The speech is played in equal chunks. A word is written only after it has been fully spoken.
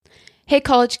Hey,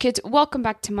 college kids, welcome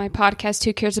back to my podcast,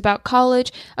 Who Cares About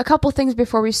College? A couple things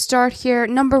before we start here.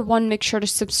 Number one, make sure to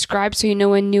subscribe so you know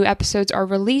when new episodes are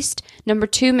released. Number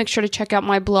two, make sure to check out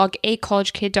my blog,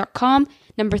 acollegekid.com.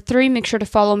 Number three, make sure to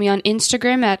follow me on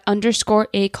Instagram at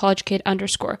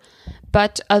 _acollegekid_.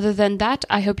 But other than that,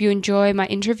 I hope you enjoy my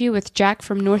interview with Jack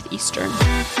from Northeastern.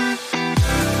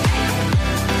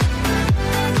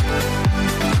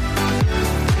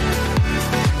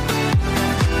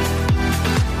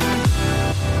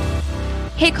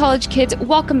 Hey, college kids,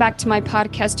 welcome back to my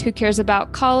podcast, Who Cares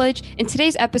About College? In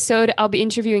today's episode, I'll be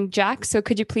interviewing Jack, so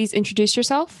could you please introduce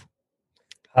yourself?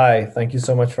 Hi, thank you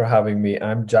so much for having me.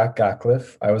 I'm Jack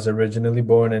Gackliff. I was originally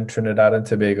born in Trinidad and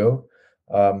Tobago.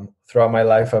 Throughout my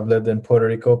life, I've lived in Puerto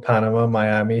Rico, Panama,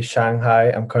 Miami,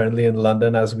 Shanghai. I'm currently in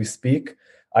London as we speak.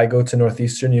 I go to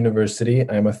Northeastern University.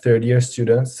 I'm a third-year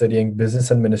student studying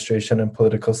business administration and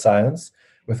political science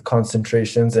with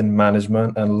concentrations in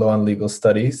management and law and legal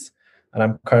studies. And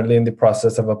I'm currently in the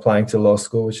process of applying to law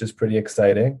school, which is pretty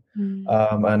exciting.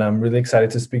 And I'm really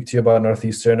excited to speak to you about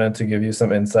Northeastern and to give you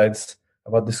some insights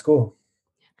about the school.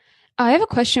 I have a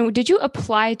question. Did you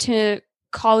apply to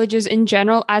colleges in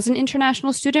general as an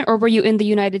international student, or were you in the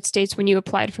United States when you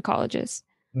applied for colleges?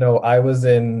 No, I was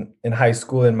in high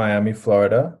school in Miami,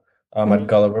 Florida, at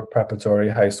Gulliver Preparatory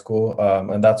High School,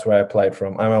 and that's where I applied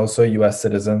from. I'm also a U.S.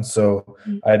 citizen, so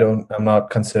I'm not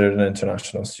considered an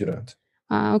international student.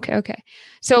 Okay.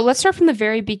 So let's start from the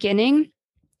very beginning.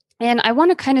 And I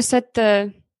want to kind of set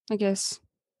the,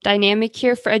 dynamic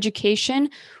here for education.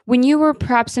 When you were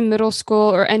perhaps in middle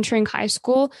school or entering high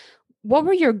school, what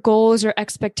were your goals or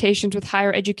expectations with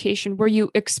higher education? Were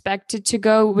you expected to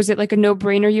go? Was it like a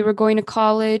no-brainer you were going to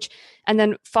college? And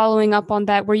then following up on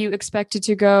that, were you expected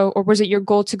to go, or was it your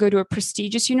goal to go to a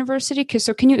prestigious university?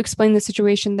 So can you explain the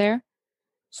situation there?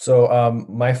 So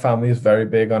my family is very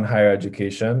big on higher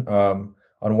education.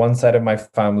 On one side of my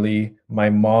family,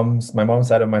 my mom's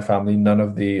side of my family, none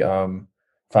of the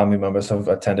family members have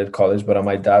attended college, but on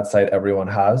my dad's side, everyone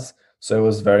has. So it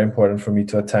was very important for me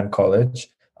to attend college.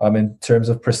 In terms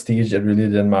of prestige, it really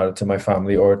didn't matter to my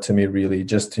family or to me, really,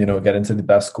 just, get into the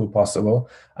best school possible.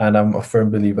 And I'm a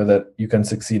firm believer that you can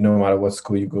succeed no matter what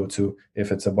school you go to.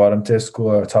 If it's a bottom tier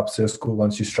school or a top tier school,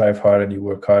 once you strive hard and you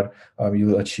work hard,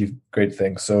 you'll achieve great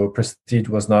things. So prestige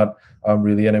was not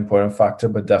really an important factor,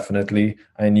 but definitely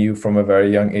I knew from a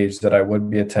very young age that I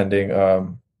would be attending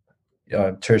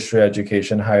tertiary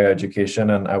education, higher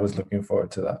education, and I was looking forward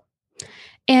to that.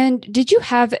 And did you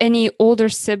have any older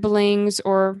siblings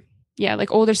or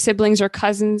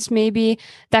cousins maybe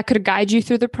that could guide you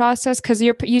through the process? Because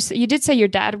you did say your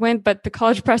dad went, but the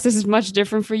college process is much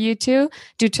different for you too,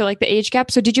 due to like the age gap.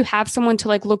 So did you have someone to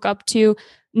like look up to,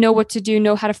 know what to do,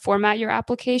 know how to format your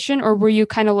application, or were you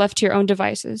kind of left to your own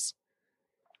devices?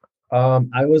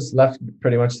 I was left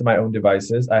pretty much to my own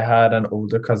devices. I had an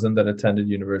older cousin that attended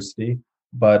university,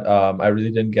 but I really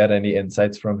didn't get any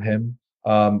insights from him.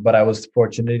 But I was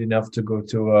fortunate enough to go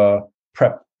to a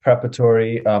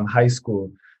preparatory high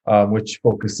school, which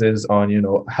focuses on,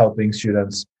 helping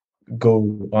students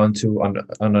go on to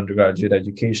an undergraduate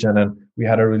education. And we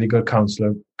had a really good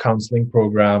counseling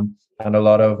program and a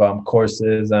lot of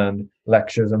courses and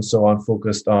lectures and so on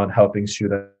focused on helping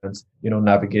students,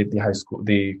 navigate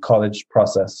the college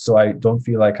process. So I don't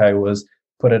feel like I was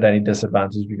put at any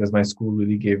disadvantage because my school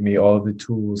really gave me all of the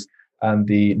tools and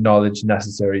the knowledge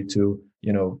necessary to,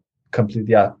 complete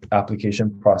the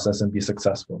application process and be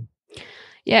successful.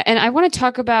 Yeah. And I want to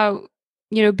talk about,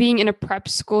 being in a prep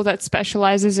school that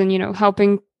specializes in,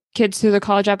 helping kids through the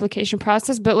college application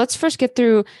process. But let's first get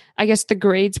through, the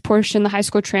grades portion, the high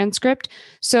school transcript.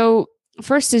 So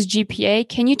first is GPA.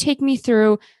 Can you take me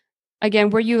through, again,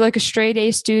 were you like a straight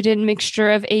A student,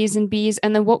 mixture of A's and B's?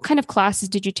 And then what kind of classes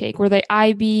did you take? Were they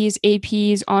IBs,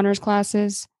 APs, honors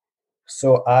classes?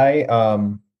 So I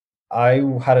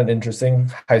had an interesting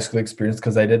high school experience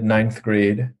because I did ninth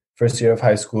grade, first year of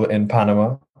high school in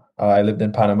Panama. I lived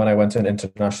in Panama and I went to an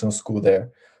international school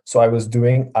there. So I was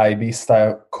doing IB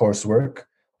style coursework,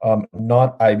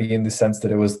 not IB in the sense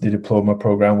that it was the diploma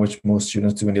program, which most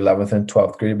students do in 11th and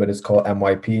 12th grade, but it's called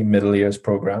MYP, Middle Years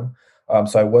Program.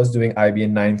 So I was doing IB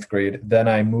in ninth grade. Then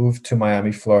I moved to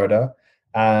Miami, Florida.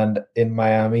 And in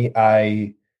Miami,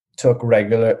 I took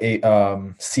regular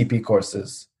CP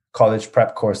courses, college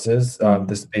prep courses,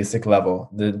 this basic level.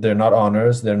 They're not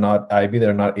honors, they're not IB,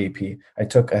 they're not AP. I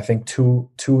took, I think, two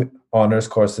honors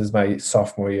courses my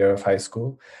sophomore year of high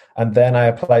school. And then I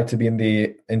applied to be in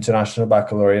the International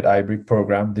Baccalaureate IB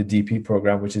program, the DP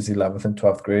program, which is 11th and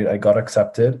 12th grade. I got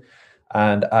accepted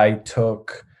and I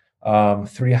took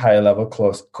 3 higher level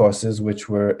courses, which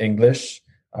were English,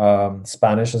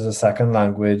 Spanish as a second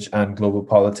language, and global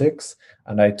politics.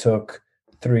 And I took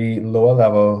three lower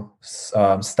level,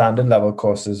 standard level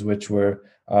courses, which were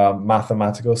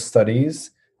mathematical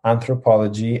studies,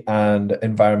 anthropology, and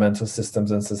environmental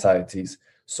systems and societies.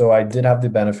 So I did have the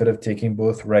benefit of taking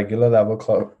both regular level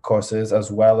courses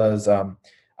as well as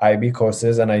IB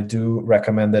courses. And I do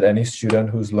recommend that any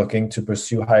student who's looking to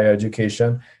pursue higher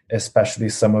education, especially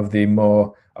some of the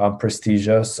more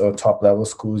prestigious or top level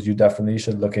schools, you definitely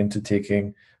should look into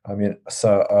taking,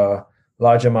 a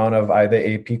large amount of either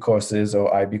AP courses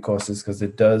or IB courses, because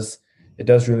it does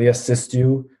really assist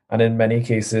you. And in many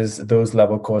cases, those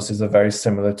level courses are very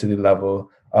similar to the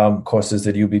level courses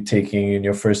that you'll be taking in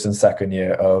your first and second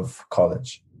year of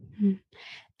college. Mhm.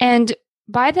 And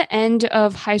by the end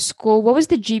of high school, what was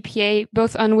the GPA,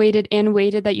 both unweighted and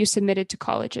weighted, that you submitted to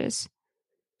colleges?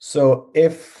 So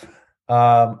if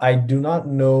I do not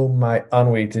know my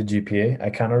unweighted GPA, I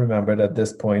cannot remember it at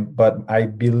this point, but I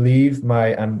believe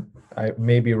and I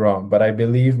may be wrong, but I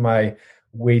believe my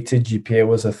weighted GPA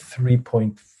was a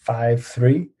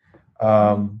 3.53.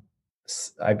 Um,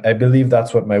 I believe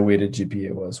that's what my weighted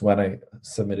GPA was when I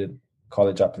submitted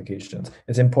college applications.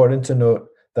 It's important to note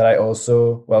that I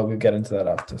also, well, we'll get into that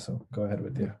after. So go ahead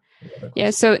with your other Yeah,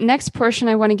 question. so next portion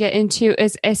I want to get into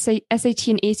is SAT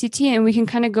and ACT, and we can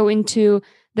kind of go into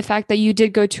the fact that you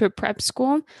did go to a prep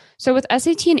school. So with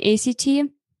SAT and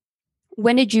ACT,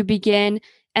 when did you begin?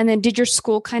 And then did your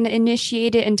school kind of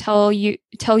initiate it and tell you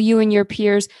and your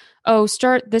peers, oh,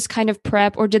 start this kind of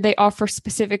prep, or did they offer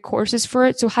specific courses for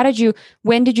it? So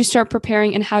when did you start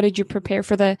preparing, and how did you prepare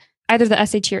for either the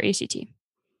SAT or ACT?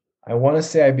 I want to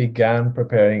say I began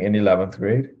preparing in 11th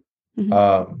grade. Mhm.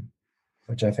 Um,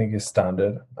 which I think is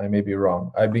standard. I may be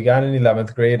wrong. I began in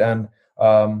 11th grade, and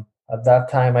at that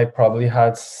time, I probably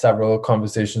had several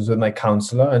conversations with my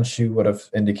counselor, and she would have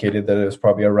indicated that it was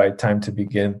probably a right time to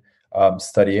begin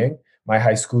studying. My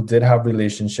high school did have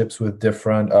relationships with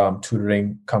different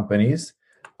tutoring companies,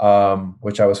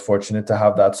 which I was fortunate to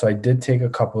have that. So I did take a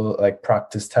couple like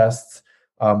practice tests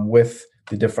with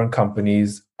the different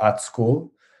companies at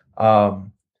school.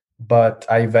 Um, but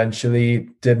I eventually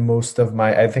did most of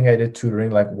I think I did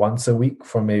tutoring like once a week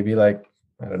for maybe like,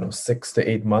 I don't know, 6 to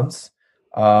 8 months.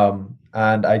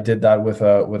 And I did that with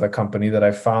a company that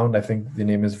I found. I think the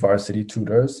name is Varsity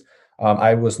Tutors.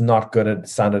 I was not good at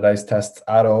standardized tests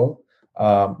at all.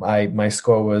 My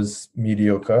score was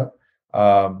mediocre,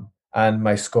 and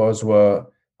my scores were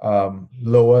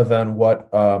lower than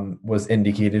what was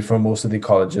indicated for most of the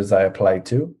colleges I applied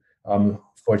to.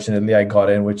 Fortunately, I got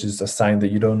in, which is a sign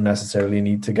that you don't necessarily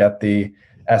need to get the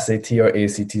SAT or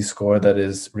ACT score that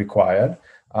is required.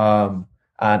 And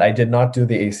I did not do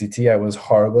the ACT. I was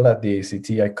horrible at the ACT.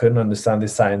 I couldn't understand the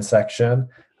science section,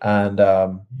 and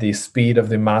the speed of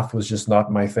the math was just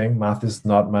not my thing. Math is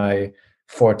not my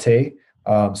forte.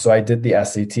 So I did the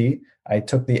SAT. I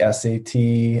took the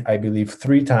SAT, I believe,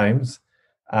 3 times,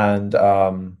 and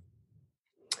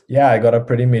yeah, I got a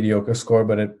pretty mediocre score,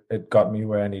 but it got me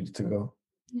where I needed to go.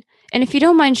 And if you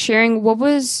don't mind sharing,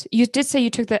 you did say you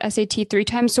took the SAT 3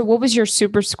 times. So what was your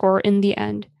super score in the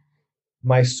end?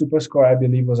 My super score, I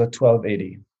believe, was a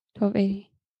 1280. 1280.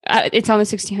 It's on the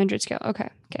 1600 scale. Okay.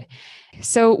 Okay.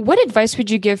 So what advice would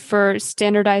you give for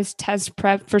standardized test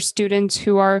prep for students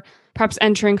who are perhaps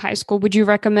entering high school? Would you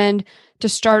recommend to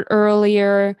start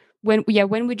earlier? When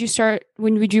would you start?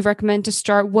 When would you recommend to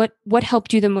start? What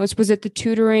helped you the most? Was it the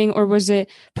tutoring, or was it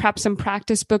perhaps some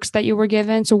practice books that you were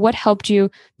given? So what helped you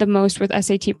the most with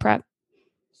SAT prep?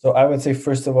 So I would say,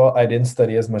 first of all, I didn't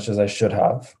study as much as I should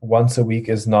have. Once a week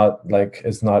is not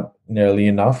nearly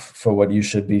enough for what you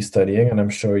should be studying, and I'm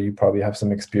sure you probably have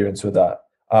some experience with that.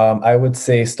 I would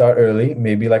say start early,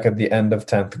 maybe like at the end of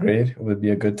 10th grade would be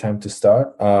a good time to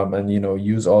start, and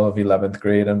use all of 11th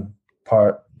grade and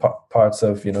parts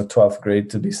of 12th grade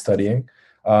to be studying.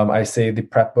 I say the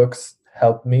prep books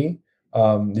helped me.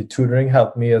 The tutoring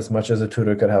helped me as much as a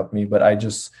tutor could help me, but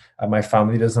my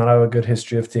family does not have a good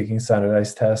history of taking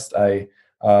standardized tests. I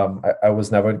was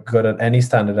never good at any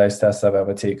standardized tests I've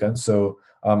ever taken. So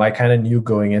I kind of knew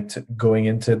going into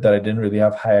it that I didn't really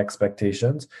have high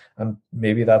expectations, and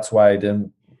maybe that's why I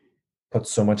didn't put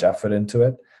so much effort into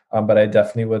it. But I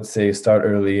definitely would say start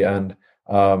early and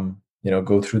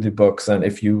go through the books. And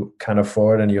if you can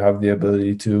afford and you have the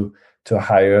ability to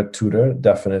hire a tutor,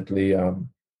 definitely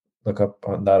look up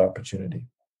on that opportunity.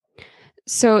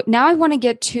 So now I want to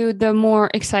get to the more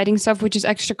exciting stuff, which is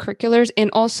extracurriculars and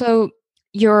also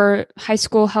your high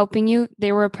school helping you.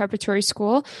 They were a preparatory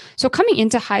school. So coming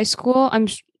into high school,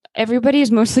 everybody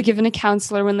is mostly given a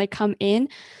counselor when they come in.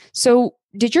 So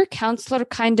did your counselor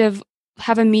kind of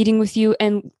have a meeting with you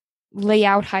and lay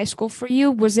out high school for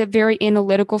you? Was it very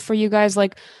analytical for you guys?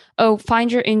 Like, oh,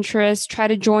 find your interest, try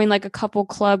to join like a couple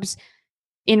clubs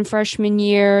in freshman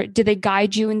year. Did they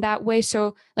guide you in that way?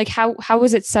 So like how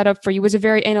was it set up for you? Was it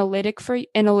very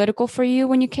analytical for you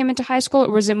when you came into high school,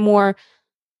 or was it more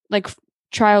like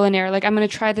trial and error? Like, I'm going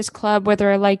to try this club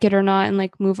whether I like it or not and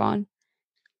like move on.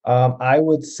 I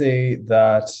would say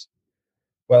that,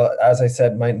 well, as I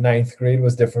said, my ninth grade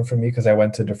was different for me because I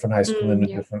went to a different high school in a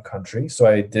Yeah. different country. So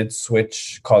I did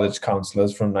switch college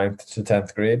counselors from ninth to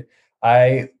 10th grade.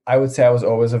 I would say I was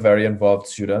always a very involved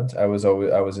student. I was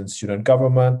in student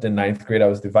government. In ninth grade, I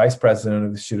was the vice president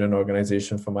of the student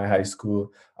organization for my high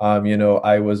school.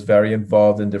 I was very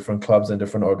involved in different clubs and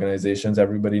different organizations.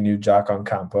 Everybody knew Jack on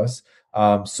campus.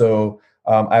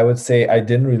 I would say I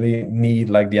didn't really need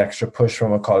like the extra push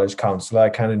from a college counselor. I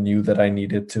kind of knew that I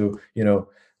needed to,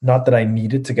 not that I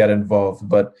needed to get involved,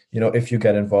 but if you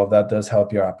get involved, that does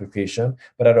help your application.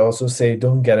 But I'd also say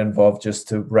don't get involved just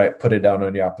to put it down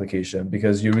on your application,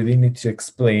 because you really need to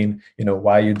explain,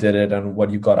 why you did it and what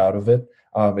you got out of it.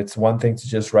 It's one thing to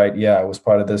just write, yeah, I was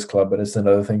part of this club, but it's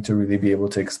another thing to really be able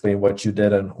to explain what you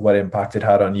did and what impact it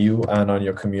had on you and on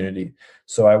your community.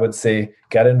 So I would say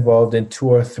get involved in two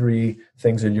or three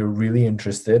things that you're really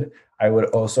interested. I would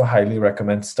also highly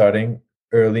recommend starting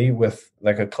early with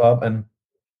like a club and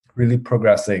really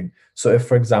progressing. So if,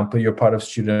 for example, you're part of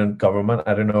student government,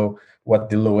 I don't know what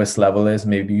the lowest level is.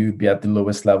 Maybe you'd be at the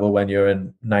lowest level when you're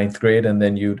in ninth grade, and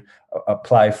then you'd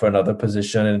apply for another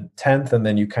position in 10th, and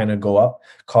then you kind of go up.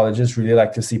 Colleges really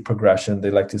like to see progression. They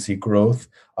like to see growth.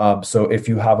 So if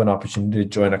you have an opportunity to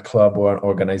join a club or an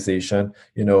organization,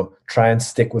 try and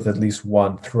stick with at least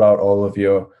one throughout all of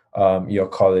your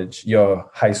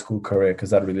high school career, because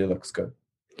that really looks good.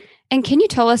 And can you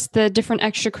tell us the different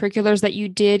extracurriculars that you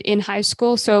did in high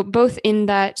school? So both in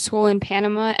that school in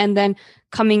Panama and then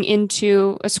coming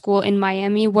into a school in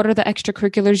Miami, what are the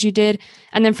extracurriculars you did?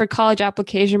 And then for college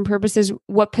application purposes,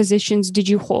 what positions did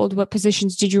you hold? What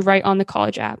positions did you write on the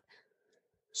college app?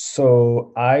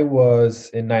 So I was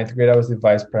in ninth grade. I was the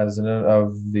vice president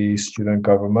of the student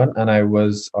government, and I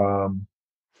was on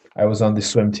the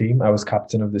swim team. I was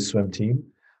captain of the swim team,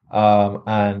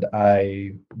 and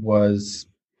I was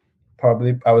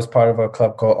part of a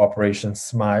club called Operation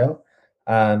Smile,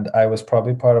 and I was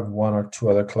probably part of one or two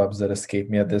other clubs that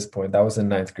escaped me at this point. That was in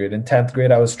ninth grade. In 10th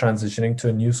grade, I was transitioning to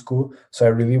a new school, so I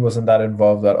really wasn't that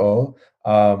involved at all.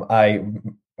 I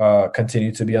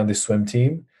continued to be on the swim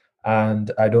team,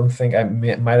 and I don't think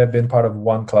might have been part of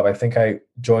one club. I think I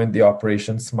joined the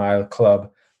Operation Smile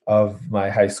club of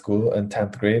my high school in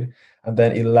 10th grade. And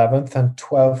then 11th and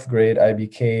 12th grade, I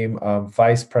became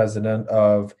vice president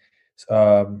of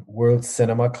World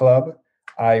Cinema Club.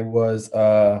 I was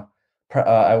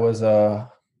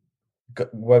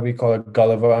what we call a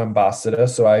Gulliver ambassador.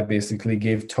 So I basically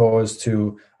gave tours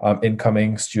to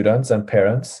incoming students and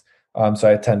parents. So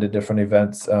I attended different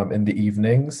events in the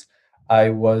evenings. I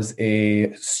was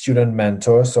a student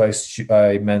mentor, so I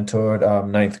mentored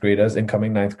ninth graders,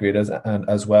 incoming ninth graders, and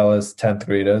as well as 10th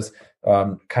graders,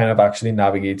 kind of actually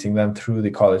navigating them through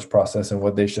the college process and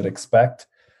what they should expect.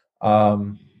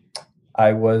 Um,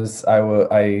 I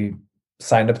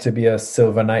signed up to be a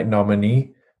Silver Knight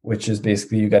nominee, which is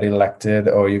basically you get elected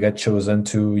or you get chosen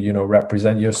to,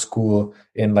 represent your school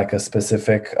in like in a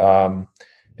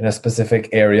specific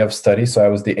area of study. So I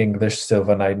was the English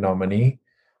Silver Knight nominee.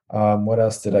 What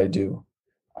else did I do?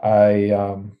 I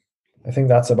think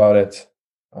that's about it.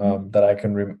 That I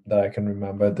can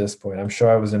remember at this point. I'm sure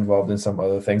I was involved in some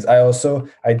other things.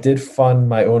 I did fund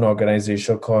my own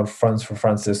organization called Funds for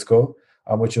Francisco,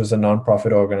 which was a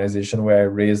nonprofit organization where I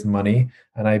raised money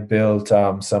and I built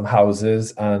some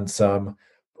houses and some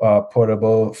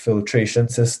portable filtration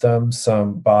systems,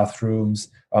 some bathrooms,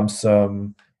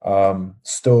 some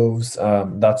stoves,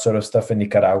 that sort of stuff in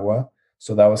Nicaragua.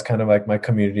 So that was kind of like my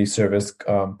community service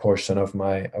portion of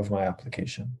my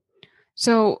application.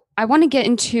 So I want to get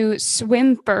into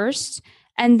swim first.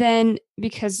 And then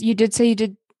because you did say you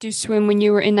did do swim when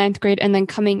you were in ninth grade, and then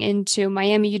coming into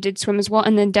Miami, you did swim as well.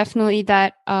 And then definitely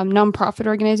that nonprofit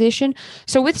organization.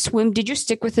 So with swim, did you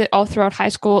stick with it all throughout high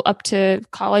school up to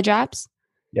college apps?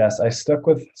 Yes, I stuck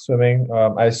with swimming.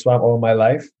 I swam all my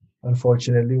life.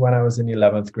 Unfortunately, when I was in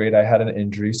 11th grade, I had an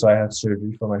injury, so I had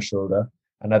surgery for my shoulder.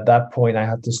 And at that point, I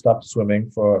had to stop swimming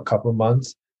for a couple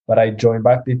months. But I joined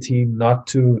back the team, not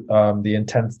to the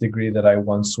intense degree that I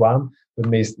once swam, but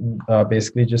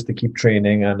basically just to keep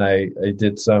training. And I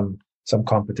did some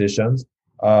competitions.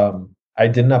 I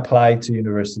didn't apply to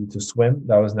university to swim.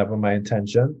 That was never my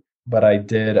intention. But I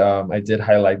did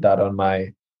highlight that on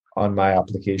my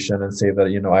application and say that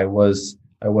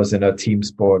I was in a team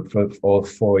sport for all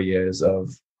 4 years of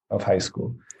high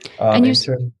school. And you In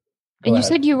turn, and go you ahead.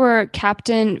 said you were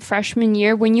captain freshman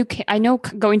year. When I know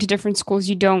going to different schools,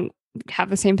 you don't have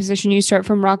the same position. You start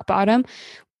from rock bottom.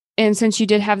 And since you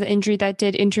did have the injury that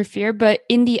did interfere, but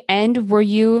in the end, were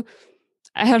you,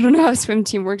 I don't know how a swim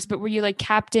team works, but were you like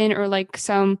captain or like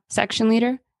some section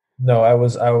leader? No, I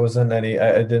wasn't any.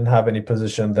 I didn't have any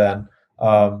position then.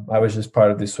 I was just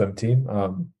part of the swim team.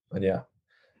 And yeah.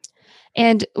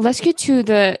 And let's get to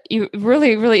the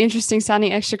really, really interesting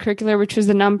sounding extracurricular, which was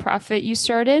the nonprofit you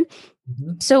started.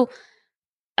 Mhm. So,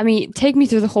 I mean, take me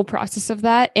through the whole process of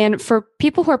that. And for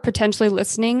people who are potentially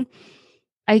listening,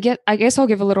 I guess I'll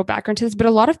give a little background to this, but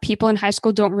a lot of people in high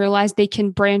school don't realize they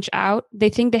can branch out. They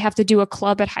think they have to do a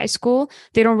club at high school.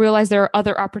 They don't realize there are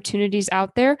other opportunities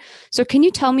out there. So can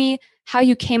you tell me how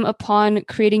you came upon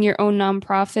creating your own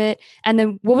nonprofit? And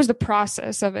then what was the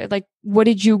process of it? Like, what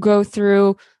did you go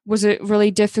through? Was it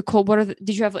really difficult?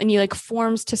 Did you have any like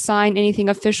forms to sign, anything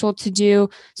official to do?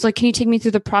 So like, can you take me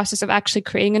through the process of actually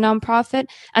creating a nonprofit?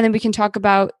 And then we can talk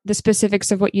about the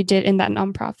specifics of what you did in that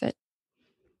nonprofit.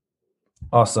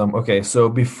 Awesome. Okay, so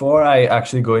before I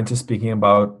actually go into speaking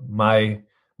about my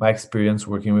experience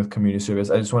working with community service,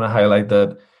 I just want to highlight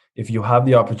that if you have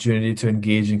the opportunity to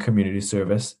engage in community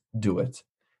service, do it.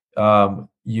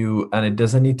 You and it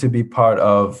doesn't need to be part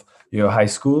of your high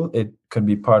school. It could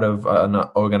be part of an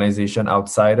organization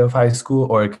outside of high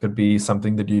school, or it could be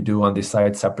something that you do on the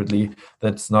side separately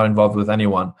that's not involved with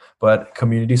anyone. But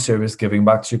community service, giving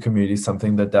back to your community, is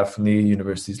something that definitely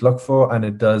universities look for, and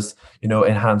it does,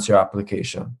 enhance your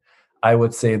application. I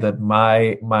would say that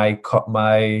my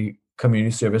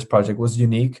community service project was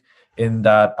unique in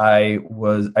that I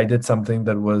did something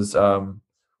that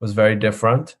was very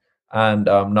different, and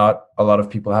not a lot of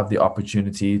people have the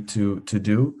opportunity to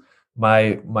do.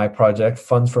 My project,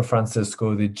 Funds for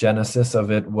Francisco, the genesis of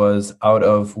it was out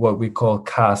of what we call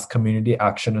CAS, Community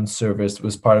Action and Service. It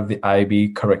was part of the IB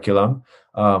curriculum.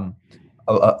 Um,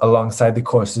 Alongside the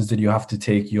courses that you have to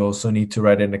take, you also need to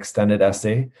write an extended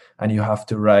essay, and you have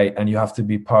to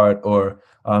be part or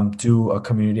do a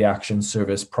community action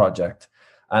service project.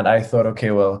 And I thought,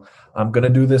 okay, well, I'm gonna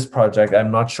do this project. I'm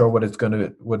not sure what it's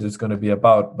gonna be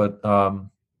about, but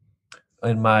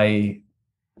in my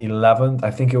 11th,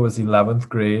 I think it was 11th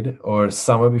grade or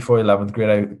summer before 11th grade,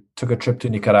 I took a trip to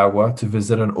Nicaragua to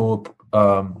visit an old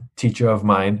teacher of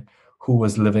mine who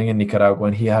was living in Nicaragua,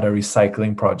 and he had a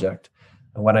recycling project.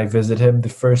 And when I visited him the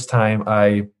first time,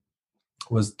 I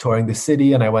was touring the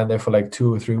city, and I went there for like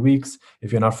 2 or 3 weeks.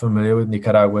 If you're not familiar with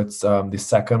Nicaragua, it's the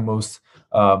second most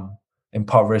um,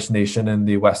 impoverished nation in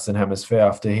the Western Hemisphere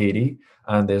after Haiti.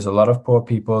 And there's a lot of poor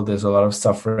people, there's a lot of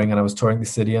suffering. And I was touring the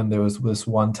city, and there was this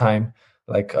one time,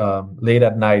 like late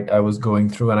at night, I was going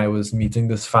through and I was meeting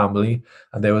this family.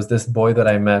 And there was this boy that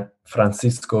I met,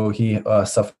 Francisco. He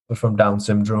suffered from Down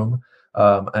syndrome.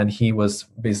 And he was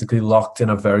basically locked in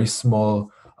a very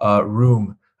small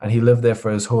room, and he lived there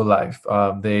for his whole life.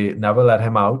 They never let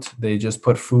him out. They just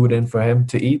put food in for him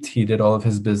to eat. He did all of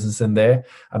his business in there.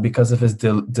 And because of his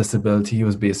disability, he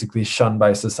was basically shunned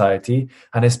by society.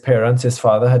 And his parents, his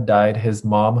father had died. His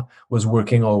mom was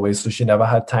working always, so she never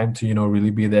had time to, really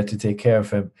be there to take care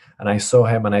of him. And I saw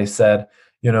him and I said,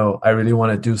 I really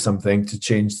want to do something to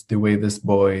change the way this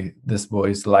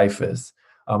boy's life is.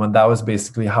 And that was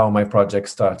basically how my project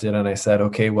started. And I said,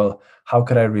 okay, well, how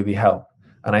could I really help?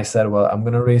 And I said, well, I'm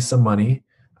going to raise some money,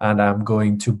 and I'm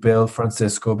going to build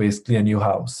Francisco basically a new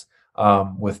house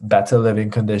with better living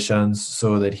conditions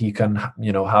so that he can,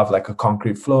 have like a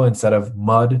concrete floor instead of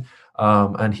mud.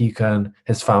 And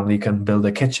his family can build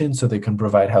a kitchen so they can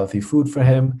provide healthy food for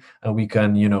him. And we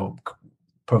can,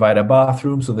 provide a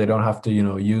bathroom so they don't have to,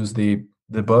 use the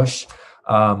bush.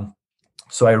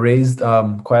 So I raised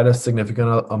quite a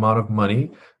significant amount of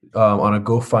money on a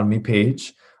GoFundMe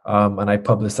page. And I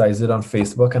publicized it on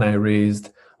Facebook, and I raised,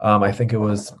 I think it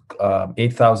was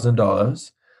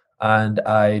 $8,000. And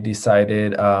I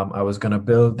decided I was going to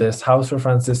build this house for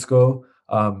Francisco,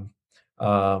 and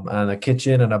a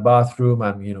kitchen and a bathroom,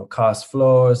 and cast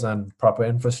floors and proper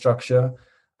infrastructure.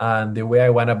 And the way I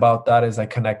went about that is I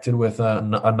connected with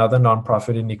another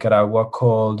nonprofit in Nicaragua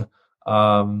called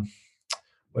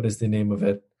what is the name of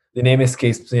it? The name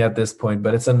escapes me at this point,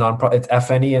 but it's a non-profit. It's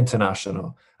FNE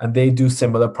International, and they do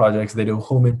similar projects. They do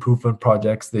home improvement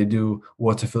projects. They do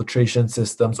water filtration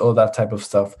systems, all that type of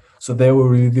stuff. So they were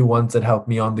really the ones that helped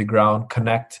me on the ground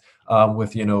connect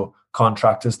with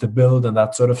contractors to build and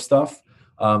that sort of stuff.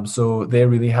 So they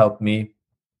really helped me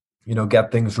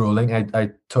get things rolling.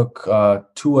 I took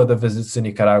two other visits to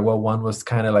Nicaragua. One was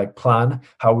kind of like plan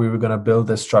how we were going to build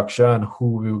the structure and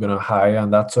who we were going to hire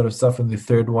and that sort of stuff. And the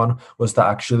third one was to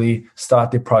actually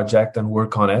start the project and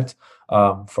work on it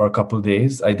for a couple of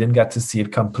days. I didn't get to see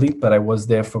it complete, but I was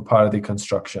there for part of the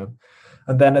construction.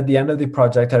 And then at the end of the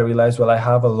project, I realized, well, I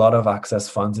have a lot of access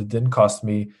funds. It didn't cost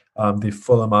me the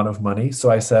full amount of money.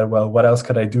 So I said, well, what else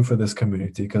could I do for this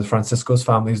community? Because Francisco's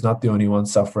family is not the only one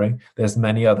suffering. There's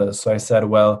many others. So I said,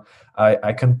 well,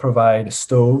 I can provide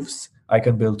stoves. I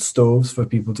can build stoves for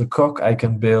people to cook. I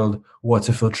can build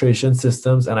water filtration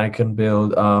systems, and I can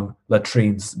build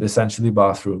latrines, essentially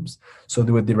bathrooms. So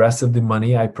with the rest of the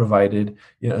money, I provided,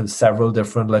 several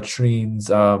different latrines,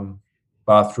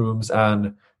 bathrooms,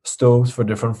 and stoves for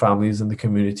different families in the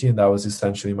community, and that was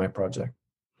essentially my project.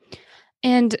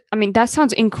 And I mean, that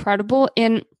sounds incredible.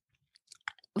 And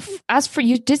as for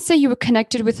you, did say you were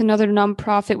connected with another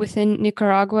nonprofit within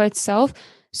Nicaragua itself.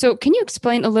 So, can you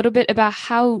explain a little bit about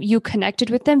how you connected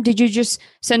with them? Did you just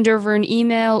send over an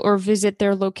email or visit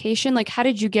their location? Like, how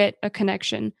did you get a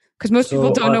connection? Because most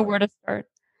people So don't know where to start.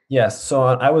 yes, so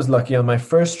I was lucky on my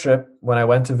first trip when I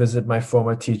went to visit my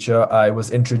former teacher. I was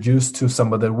introduced to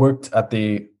someone that worked at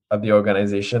the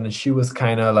organization, and she was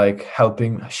kind of like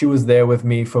helping. She was there with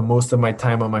me for most of my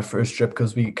time on my first trip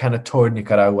because we kind of toured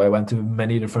Nicaragua. I went to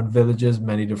many different villages,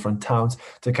 many different towns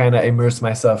to kind of immerse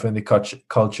myself in the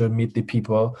culture, meet the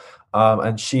people.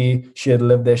 And she had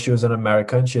lived there. She was an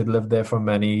American. She had lived there for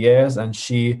many years, and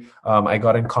I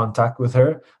got in contact with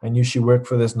her. I knew she worked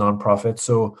for this nonprofit,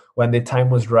 so when the time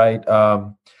was right,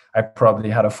 I probably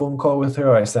had a phone call with her,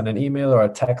 or I sent an email or a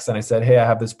text, and I said, "Hey, I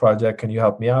have this project. Can you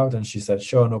help me out?" And she said,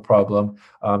 "Sure, no problem."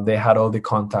 They had all the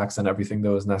contacts and everything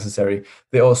that was necessary.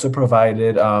 They also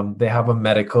provided. They have a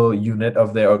medical unit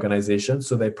of their organization,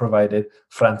 so they provided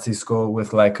Francisco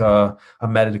with like a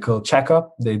medical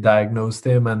checkup. They diagnosed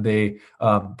him, and they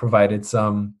provided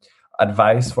some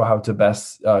advice for how to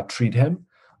best treat him.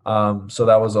 So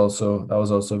that was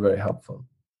also very helpful.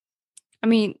 I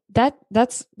mean,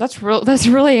 that's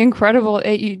really incredible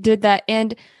that you did that.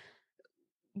 And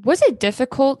was it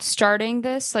difficult starting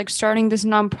this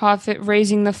nonprofit,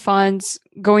 raising the funds,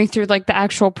 going through like the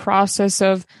actual process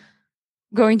of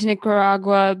going to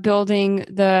Nicaragua, building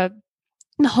the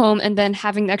home, and then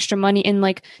having the extra money and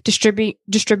like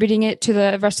distributing it to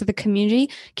the rest of the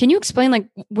community? Can you explain, like,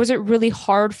 was it really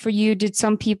hard for you? Did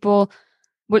some people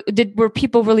were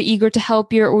people really eager to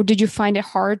help you, or did you find it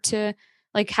hard to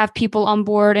like have people on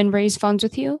board and raise funds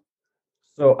with you?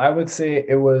 So I would say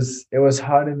it was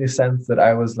hard in the sense that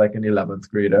I was like an 11th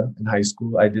grader in high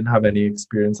school. I didn't have any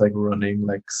experience like running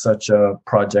like such a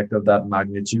project of that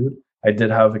magnitude. I did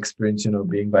have experience,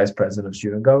 being vice president of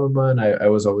student government. I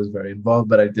was always very involved,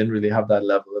 but I didn't really have that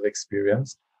level of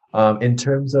experience. In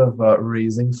terms of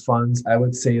raising funds, I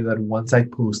would say that once I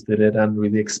posted it and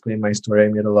really explained my story, I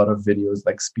made a lot of videos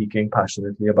like speaking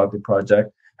passionately about the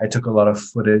project. I took a lot of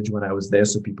footage when I was there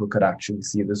so people could actually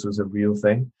see this was a real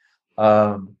thing.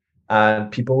 um,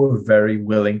 and people were very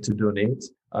willing to donate.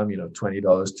 $20,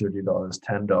 $30,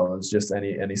 $10, just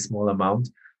any small amount.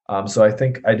 So I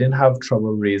think I didn't have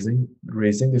trouble raising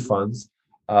the funds,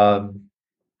 um,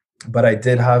 but I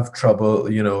did have trouble,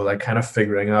 like kind of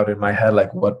figuring out in my head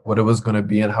like what it was going to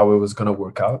be and how it was going to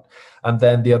work out. And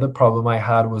then the other problem I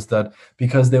had was that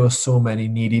because there were so many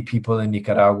needy people in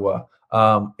Nicaragua,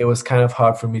 it was kind of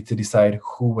hard for me to decide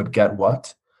who would get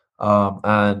what,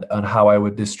 and how I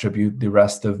would distribute the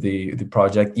rest of the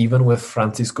project. Even with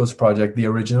Francisco's project, the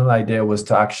original idea was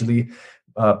to actually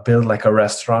build like a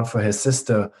restaurant for his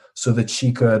sister so that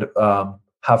she could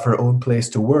have her own place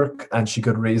to work and she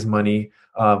could raise money,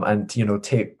 and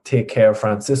take care of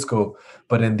Francisco.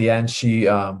 But in the end,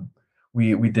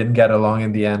 we didn't get along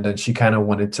in the end, and she kind of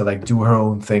wanted to like do her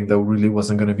own thing that really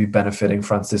wasn't going to be benefiting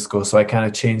Francisco. So I kind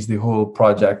of changed the whole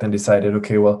project and decided,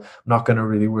 okay, well, I'm not going to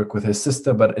really work with his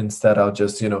sister, but instead I'll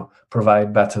just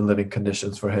provide better living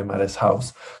conditions for him at his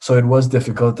house. So it was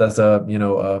difficult as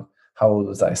how old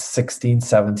was I? 16,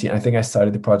 17. I think I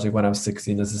started the project when I was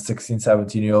 16, as a 16,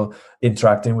 17-year old,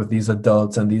 interacting with these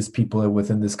adults and these people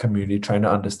within this community, trying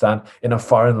to understand in a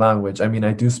foreign language. I mean,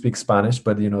 I do speak Spanish,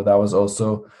 but that was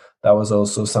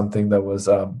also something that was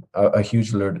a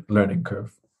huge learning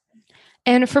curve.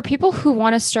 And for people who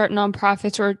want to start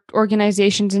nonprofits or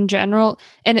organizations in general,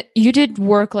 and you did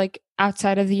work like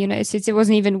outside of the United States, it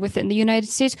wasn't even within the United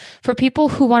States. For people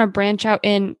who want to branch out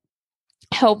and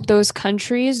help those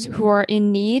countries who are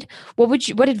in need,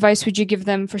 what advice would you give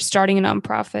them for starting a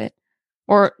nonprofit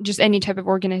or just any type of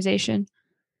organization?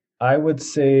 I would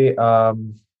say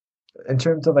in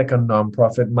terms of like a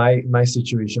nonprofit, my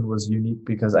situation was unique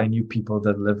because I knew people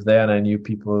that lived there, and I knew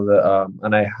people that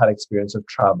and I had experience of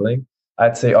traveling.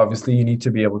 I'd say obviously you need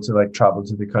to be able to like travel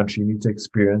to the country, you need to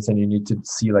experience, and you need to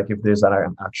see like if there's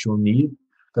an actual need.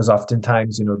 Because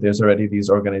oftentimes, there's already these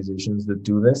organizations that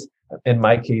do this. In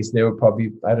my case, there were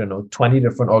probably, I don't know, 20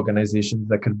 different organizations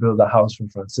that could build a house from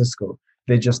Francisco.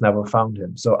 They just never found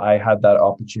him. So I had that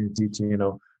opportunity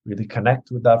to, really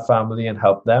connect with that family and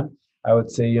help them. I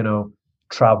would say,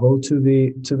 travel to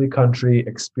the country,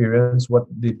 experience what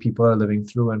the people are living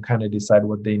through, and kind of decide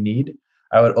what they need.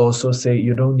 I would also say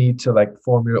you don't need to like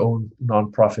form your own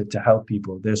nonprofit to help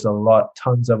people. There's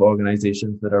tons of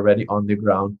organizations that are already on the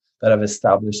ground that have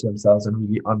established themselves and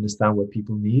really understand what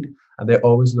people need. And they're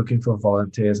always looking for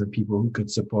volunteers and people who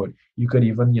could support. You could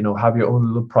even, have your own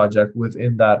little project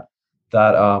within that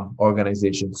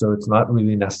organization. So it's not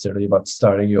really necessarily about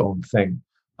starting your own thing.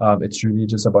 It's really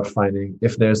just about finding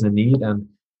if there's a need, and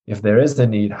if there is a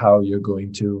need, how you're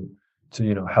going to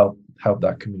help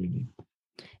that community.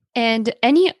 And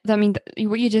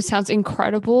what you just sounds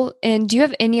incredible. And do you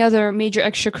have any other major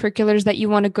extracurriculars that you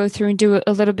want to go through and do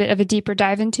a little bit of a deeper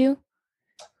dive into?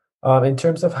 In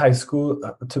terms of high school,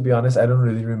 to be honest, I don't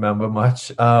really remember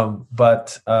much.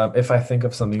 But if I think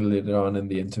of something later on in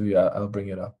the interview, I'll bring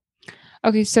it up.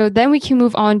 Okay, so then we can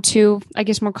move on to, I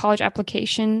guess, more college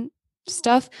application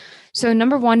stuff. So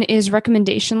number one is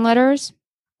recommendation letters.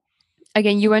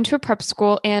 Again, you went to a prep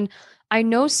school, and I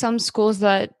know some schools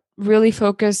that really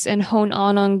focus and hone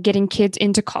on getting kids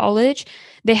into college.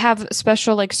 They have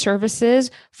special like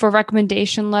services for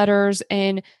recommendation letters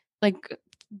and like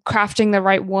crafting the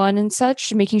right one and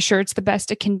such, making sure it's the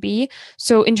best it can be.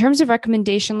 So in terms of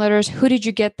recommendation letters, who did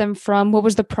you get them from? What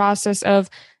was the process of,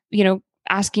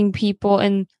 asking people,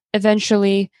 and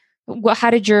eventually how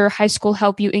did your high school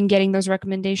help you in getting those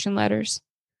recommendation letters?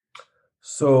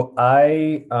 So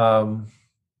I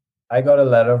got a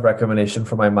letter of recommendation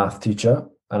from my math teacher,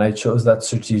 and I chose that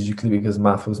strategically because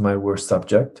math was my worst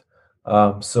subject.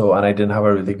 And I didn't have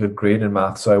a really good grade in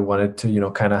math, so I wanted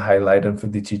to, kind of highlight and for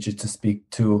the teacher to speak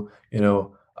to,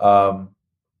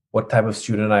 what type of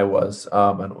student I was,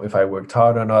 and if I worked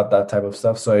hard or not, that type of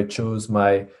stuff. So I chose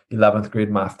my 11th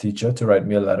grade math teacher to write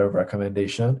me a letter of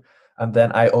recommendation. And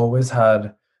then I always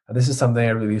had, and this is something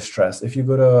I really stress, if you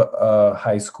go to a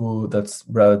high school that's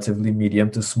relatively medium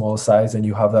to small size and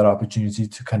you have that opportunity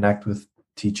to connect with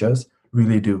teachers,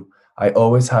 really do. I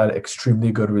always had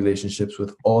extremely good relationships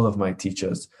with all of my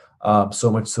teachers,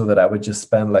 so much so that I would just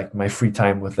spend like my free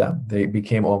time with them. They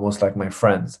became almost like my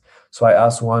friends. So I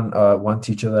asked one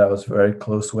teacher that I was very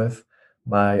close with,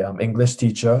 my English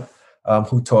teacher,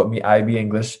 who taught me IB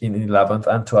English in 11th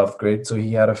and 12th grade. So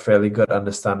he had a fairly good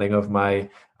understanding of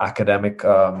academic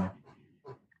my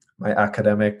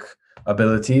academic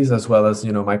abilities, as well as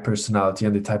my personality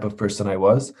and the type of person I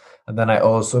was. And then I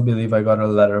also believe I got a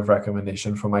letter of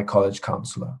recommendation from my college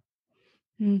counselor.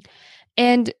 Mm.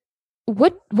 And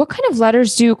what kind of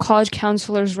letters do college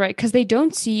counselors write? Because they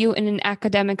don't see you in an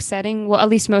academic setting. Well, at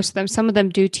least most of them. Some of them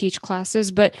do teach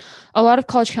classes, but a lot of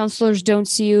college counselors don't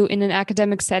see you in an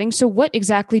academic setting. So what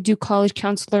exactly do college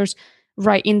counselors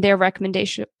write in their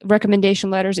recommendation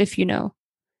letters, if you know?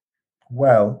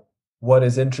 Well, what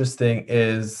is interesting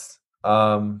is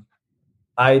I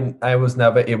was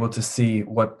never able to see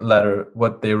what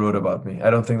they wrote about me. I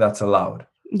don't think that's allowed.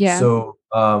 Yeah. So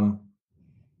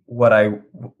what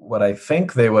I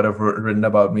think they would have written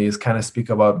about me is kind of speak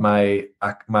about my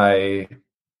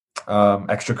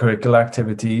extracurricular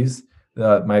activities,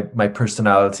 my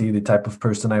personality, the type of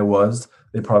person I was.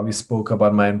 They probably spoke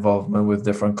about my involvement with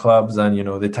different clubs, and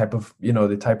the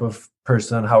type of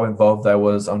person, how involved I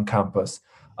was on campus.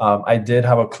 I did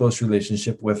have a close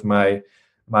relationship with my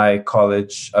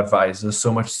college advisor,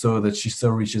 so much so that she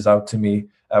still reaches out to me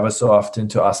ever so often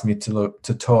to ask me to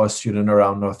tour a student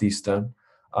around Northeastern.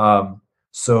 I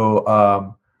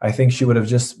think she would have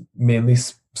just mainly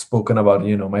spoken about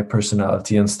my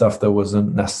personality and stuff that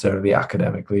wasn't necessarily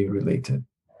academically related.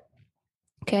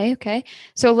 Okay.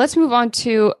 So let's move on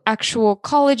to actual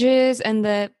colleges and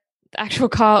the actual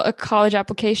college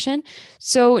application.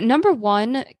 So number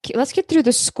one, let's get through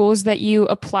the schools that you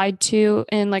applied to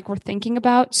and like were thinking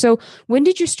about. So when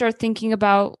did you start thinking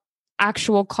about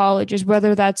actual colleges,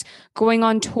 whether that's going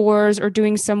on tours or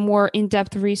doing some more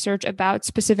in-depth research about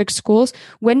specific schools?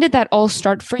 When did that all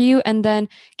start for you? And then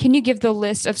can you give the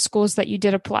list of schools that you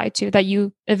did apply to that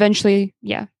you eventually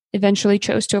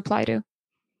chose to apply to?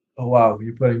 Oh wow,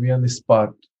 you're putting me on the spot,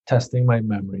 testing my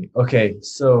memory. Okay,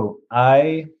 so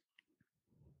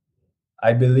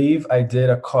I believe I did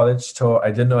a college tour. I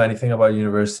didn't know anything about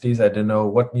universities. I didn't know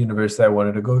what university I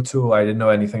wanted to go to. I didn't know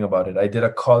anything about it. I did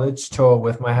a college tour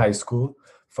with my high school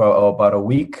for about a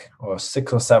week or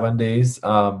 6 or 7 days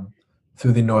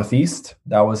through the Northeast.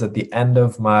 That was at the end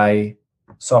of my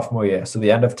sophomore year, so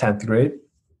the end of 10th grade.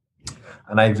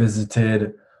 And I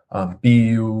visited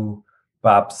BU,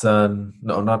 Babson,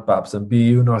 no, not Babson,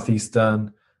 BU,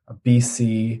 Northeastern,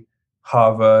 BC,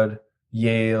 Harvard,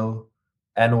 Yale,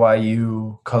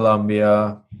 NYU,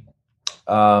 Columbia,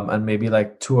 and maybe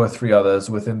like two or three others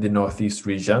within the Northeast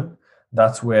region.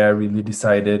 That's where I really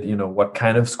decided, what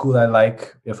kind of school I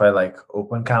like, if I like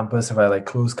open campus, if I like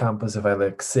closed campus, if I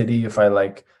like city, if I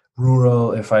like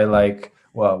rural, if I like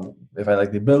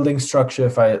the building structure,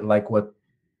 if I like what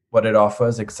it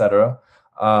offers, etc.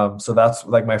 So that's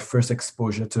like my first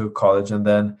exposure to college. And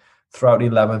then throughout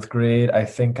 11th grade, I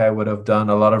think I would have done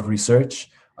a lot of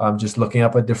research, just looking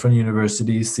up at different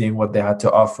universities, seeing what they had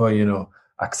to offer,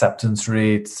 acceptance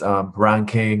rates,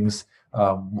 rankings,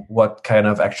 what kind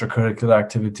of extracurricular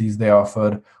activities they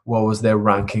offered, what was their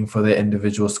ranking for their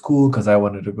individual school, because I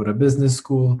wanted to go to business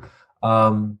school.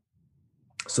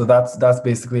 So that's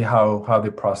basically how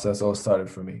the process all started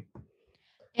for me.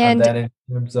 And And then in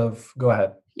terms of, go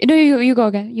ahead. no, you go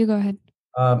again. You go ahead.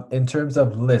 In terms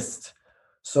of list,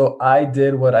 so I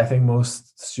did what I think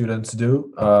most students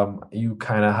do. You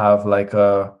kind of have like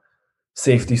a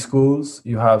safety schools.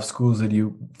 You have schools that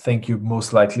you think you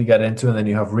most likely get into, and then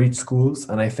you have reach schools.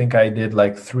 And I think I did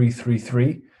like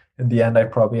 3-3-3. In the end, I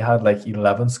probably had like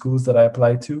 11 schools that I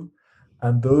applied to.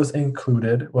 And those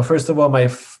included, well, first of all, my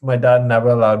dad never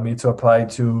allowed me to apply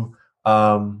to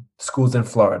schools in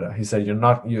Florida. He said, you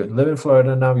live in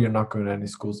Florida now, you're not going to any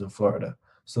schools in Florida.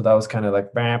 So that was kind of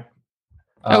like, bam.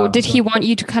 Oh, did So he want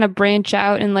you to kind of branch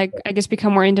out and like, I guess,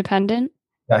 become more independent?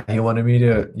 yeah, he wanted me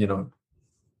to,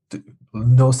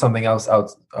 know something else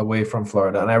out away from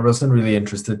Florida. And I wasn't really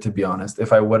interested, to be honest.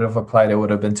 If I would have applied, it would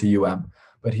have been to UM,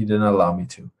 but he didn't allow me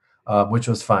to, which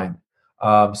was fine.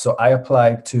 So I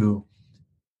applied to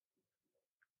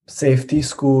safety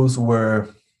schools were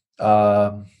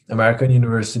American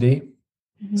University,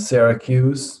 Mhm.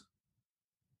 Syracuse,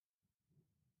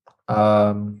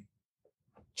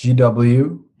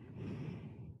 GW,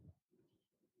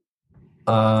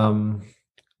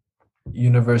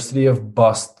 University of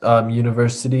Boston,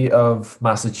 University of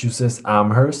Massachusetts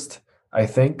Amherst, I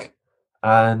think,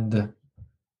 and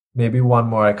maybe one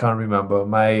more. I can't remember.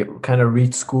 My kind of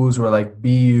reach schools were like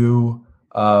BU,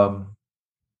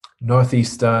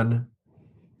 Northeastern,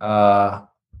 uh,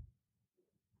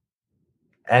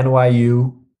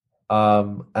 NYU,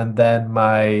 and then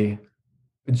where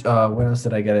else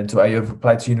did I get into? I have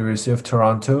applied to University of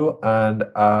Toronto, and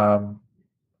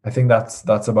I think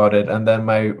that's about it. And then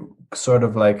my sort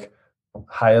of like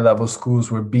higher level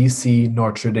schools were BC,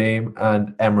 Notre Dame,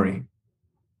 and Emory.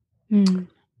 Hmm.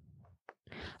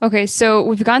 Okay, so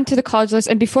we've gone through the college list,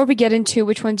 and before we get into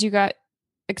which ones you got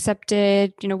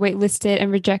accepted, waitlisted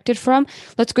and rejected from,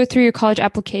 let's go through your college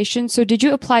application. So did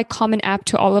you apply Common App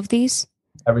to all of these?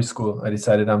 Every school, I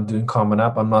decided I'm doing Common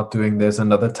App. I'm not doing, there's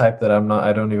another type that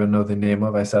I don't even know the name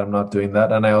of. I said I'm not doing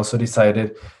that. And I also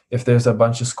decided if there's a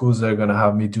bunch of schools that are going to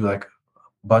have me do like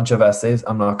a bunch of essays,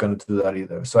 I'm not going to do that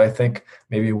either. So I think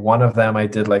maybe one of them I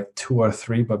did like 2 or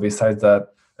 3, but besides that,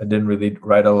 I didn't really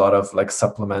write a lot of like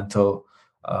supplemental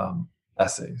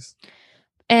essays.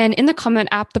 And in the Common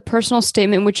App, the personal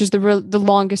statement, which is the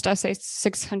longest essay,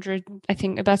 600, I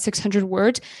think about 600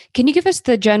 words. Can you give us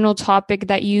the general topic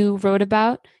that you wrote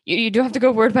about? You do have to go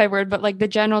word by word, but like the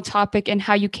general topic and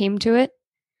how you came to it.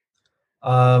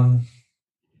 Um,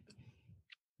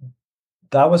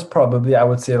 that was probably, I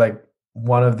would say, like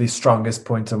one of the strongest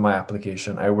points of my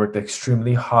application. I worked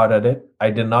extremely hard at it. I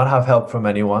did not have help from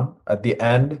anyone. At the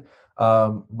end,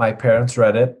 my parents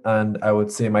read it, and I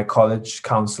would say my college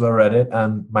counselor read it,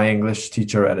 and my English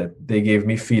teacher read it. They gave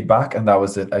me feedback, and that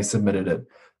was it. I submitted it.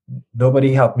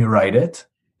 Nobody helped me write it.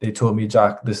 They told me,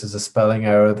 Jack, this is a spelling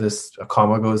error, this a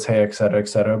comma goes here, etc.,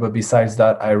 etc. But besides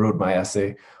that, I wrote my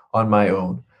essay on my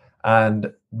own.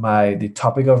 And the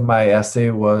topic of my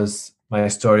essay was my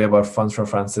story about Funds for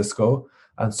Francisco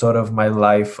and sort of my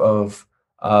life of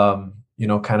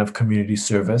kind of community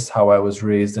service, how I was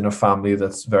raised in a family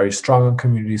that's very strong on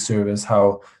community service,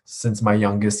 how since my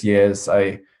youngest years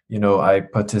I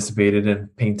participated in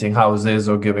painting houses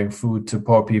or giving food to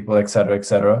poor people, et cetera, et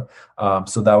cetera.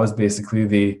 So that was basically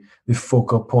the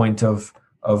focal point of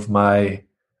my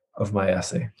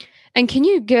essay. And can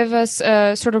you give us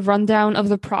a sort of rundown of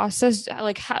the process?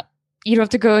 Like how you don't have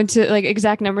to go into like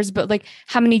exact numbers, but like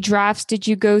how many drafts did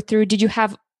you go through? Did you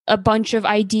have a bunch of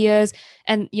ideas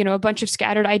and, a bunch of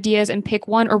scattered ideas and pick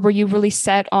one, or were you really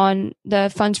set on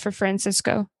the Funds for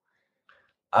Francisco?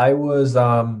 I was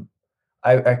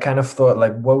I kind of thought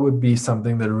like what would be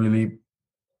something that really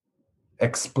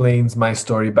explains my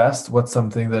story best, what's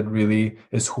something that really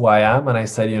is who I am. And I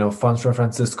said, Funds for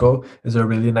Francisco is a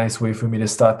really nice way for me to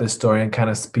start this story and kind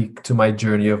of speak to my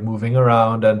journey of moving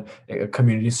around and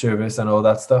community service and all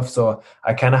that stuff. So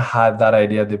I kind of had that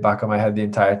idea at the back of my head the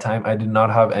entire time. I did not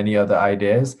have any other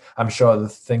ideas. I'm sure other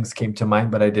things came to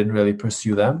mind, but I didn't really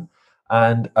pursue them.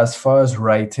 And as far as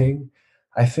writing,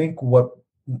 I think what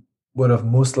would have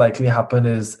most likely happened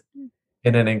is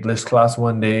in an English class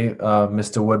one day,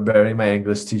 Mr. Woodbury, my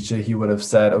English teacher, he would have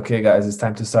said, okay, guys, it's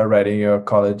time to start writing your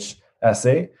college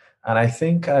essay. And I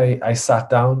think I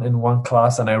sat down in one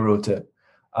class and I wrote it.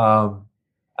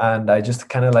 And I just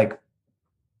kind of like,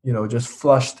 just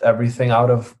flushed everything out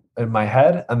of in my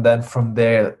head. And then from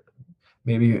there,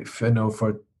 maybe,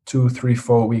 for 2, 3,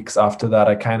 4 weeks after that,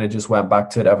 I kind of just went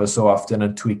back to it ever so often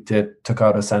and tweaked it, took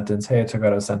out a sentence here, took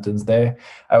out a sentence there.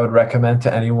 I would recommend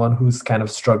to anyone who's kind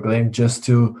of struggling just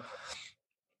to,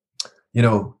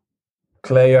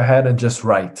 clear your head and just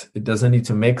write. It doesn't need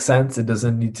to make sense. It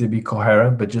doesn't need to be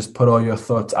coherent, but just put all your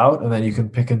thoughts out, and then you can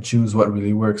pick and choose what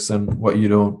really works and what you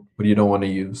don't want to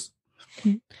use.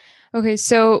 Okay,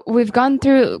 so we've gone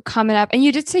through Common App, and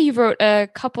you did say you wrote a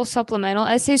couple supplemental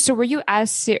essays. So were you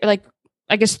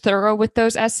thorough with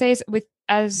those essays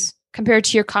as compared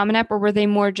to your Common App, or were they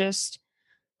more just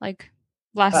like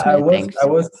last minute things? I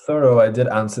was thorough. I did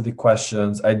answer the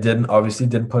questions. I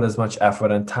didn't put as much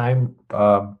effort and time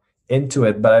into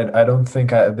it, but I don't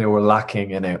think they were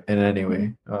lacking in any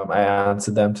way. I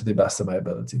answered them to the best of my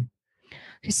ability.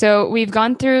 Okay, so we've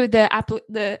gone through the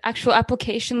actual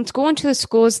application. Let's go into the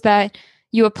schools that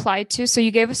you applied to. So you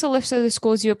gave us a list of the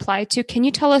schools you applied to. Can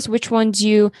you tell us which ones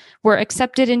you were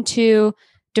accepted into,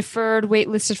 deferred,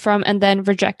 waitlisted from, and then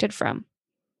rejected from?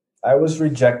 I was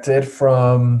rejected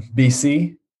from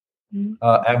BC,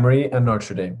 Emory, and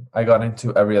Notre Dame. I got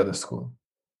into every other school.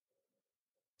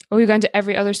 Oh, you got into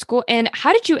every other school. And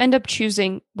how did you end up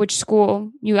choosing which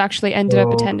school you actually ended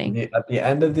up attending? At the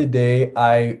end of the day,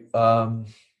 I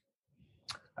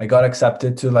got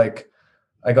accepted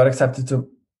to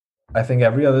I think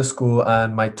every other school,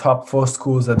 and my top 4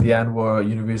 schools at the end were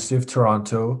University of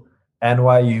Toronto,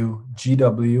 NYU,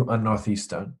 GW, and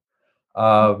Northeastern.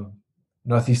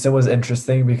 Northeastern was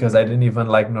interesting because I didn't even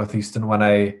like Northeastern when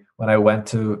I went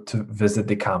to visit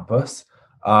the campus,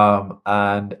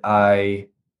 and I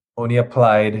only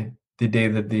applied the day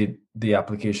that the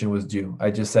application was due.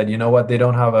 I just said, you know what, they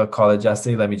don't have a college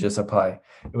essay, let me just apply.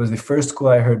 It was the first school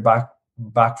I heard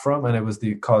back from, and it was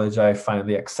the college I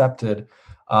finally accepted.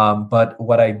 But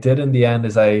what I did in the end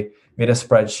is I made a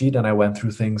spreadsheet and I went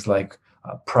through things like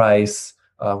price,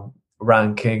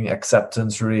 ranking,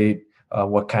 acceptance rate,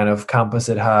 what kind of campus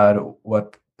it had,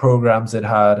 what programs it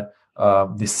had,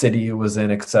 the city it was in,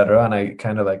 etc. And I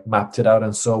kind of like mapped it out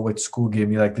and saw which school gave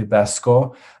me like the best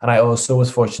score. And I also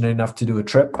was fortunate enough to do a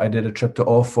trip. I did a trip to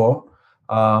all 4.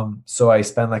 So I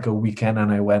spent like a weekend,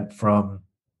 and I went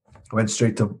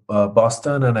straight to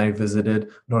Boston, and I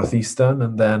visited Northeastern,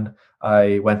 and then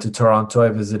I went to Toronto. I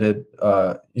visited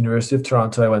University of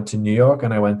Toronto. I went to New York,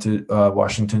 and I went to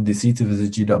Washington, D.C. to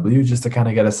visit GW just to kind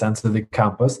of get a sense of the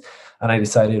campus. And I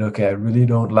decided, okay, I really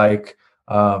don't like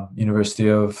University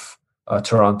of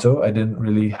Toronto. I didn't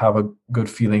really have a good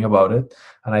feeling about it.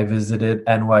 And I visited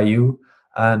NYU,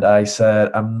 and I said,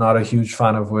 I'm not a huge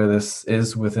fan of where this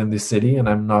is within the city, and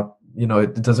I'm not,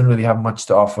 it doesn't really have much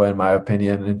to offer, in my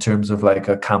opinion, in terms of like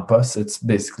a campus. It's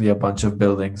basically a bunch of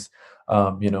buildings,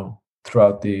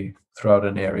 throughout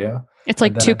an area. It's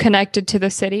like too connected to the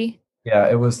city. Yeah,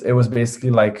 it was basically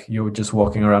like you were just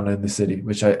walking around in the city,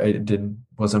 which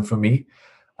wasn't for me.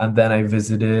 And then I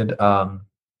visited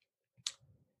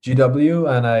GW,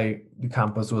 and the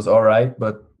campus was all right,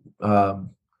 but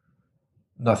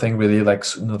nothing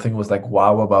was like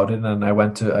wow about it. And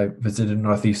I visited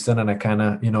Northeastern, and I kind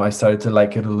of, I started to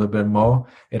like it a little bit more.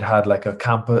 It had like a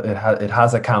campus, it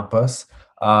has a campus,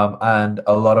 and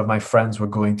a lot of my friends were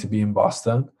going to be in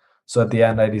Boston. So at the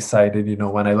end, I decided,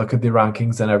 when I look at the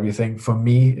rankings and everything, for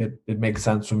me, it makes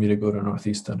sense for me to go to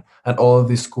Northeastern. And all of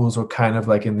these schools were kind of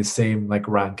like in the same like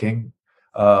ranking,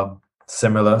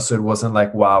 similar. So it wasn't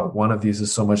like, wow, one of these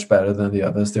is so much better than the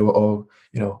others. They were all,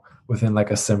 within like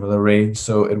a similar range.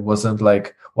 So it wasn't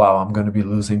like, wow, I'm going to be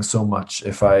losing so much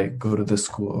if I go to this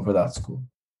school over that school.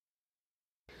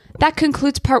 That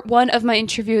concludes part 1 of my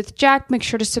interview with Jack. Make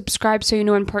sure to subscribe so you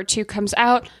know when part 2 comes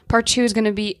out. Part 2 is going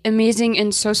to be amazing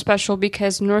and so special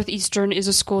because Northeastern is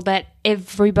a school that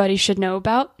everybody should know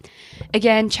about.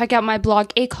 Again, check out my blog,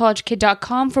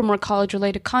 acollegekid.com, for more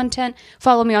college-related content.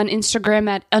 Follow me on Instagram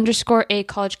at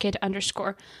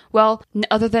 _acollegekid_. Well,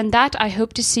 other than that, I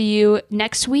hope to see you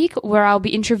next week where I'll be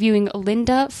interviewing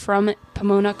Linda from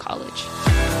Pomona College.